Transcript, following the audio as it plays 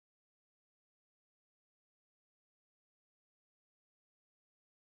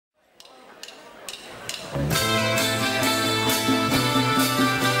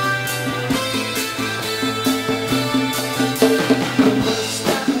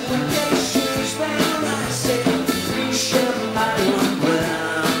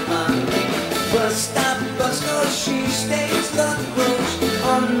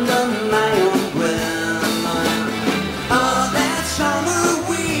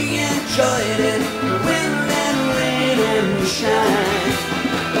enjoyed it, wind and rain and shine.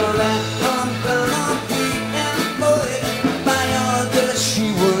 Well, that umbrella we employed, by August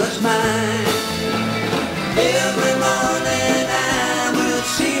she was mine. Every morning I would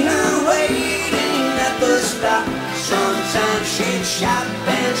see her waiting at the stop. Sometimes she'd shop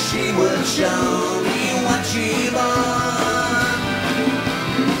and she would show me what she bought.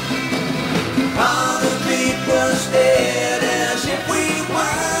 All the people stared as if we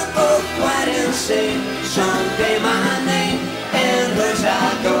were both quite insane. Someday my name and hers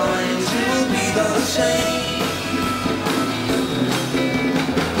are going to be the same.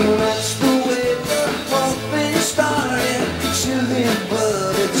 That's the way the whole thing started. Silly,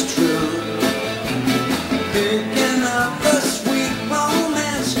 but it's true. Thinking of the sweet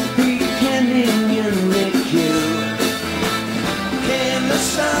romance beginning in the queue. Came the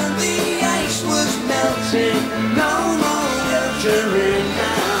sun, the ice was melting, no more filtering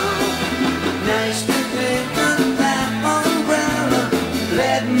now. Nice to think that that umbrella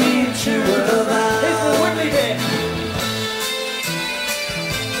led me to a vow. It's the Whitley Day.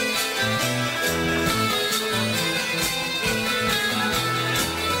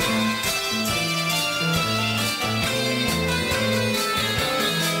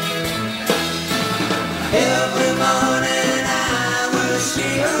 Every morning I would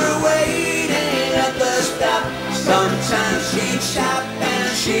see her waiting at the stop. Sometimes she'd shop and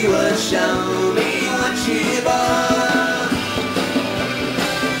she would show me what she bought.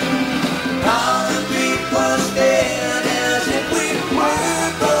 All the people stared as if we were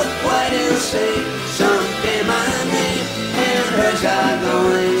both quite insane. Someday my name and hers are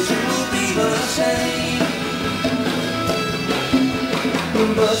going to be the same.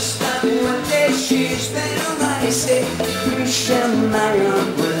 But stop one day she's been icy, we share my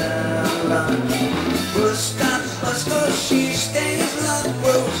umbrella. We'll stop us cause she stays, love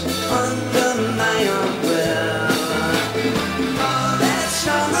grows under my umbrella. All that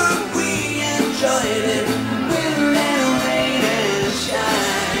summer we enjoyed it, wind and rain and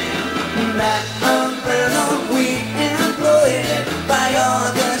shine. That umbrella we employed it, by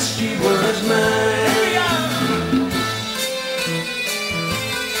August she was mine.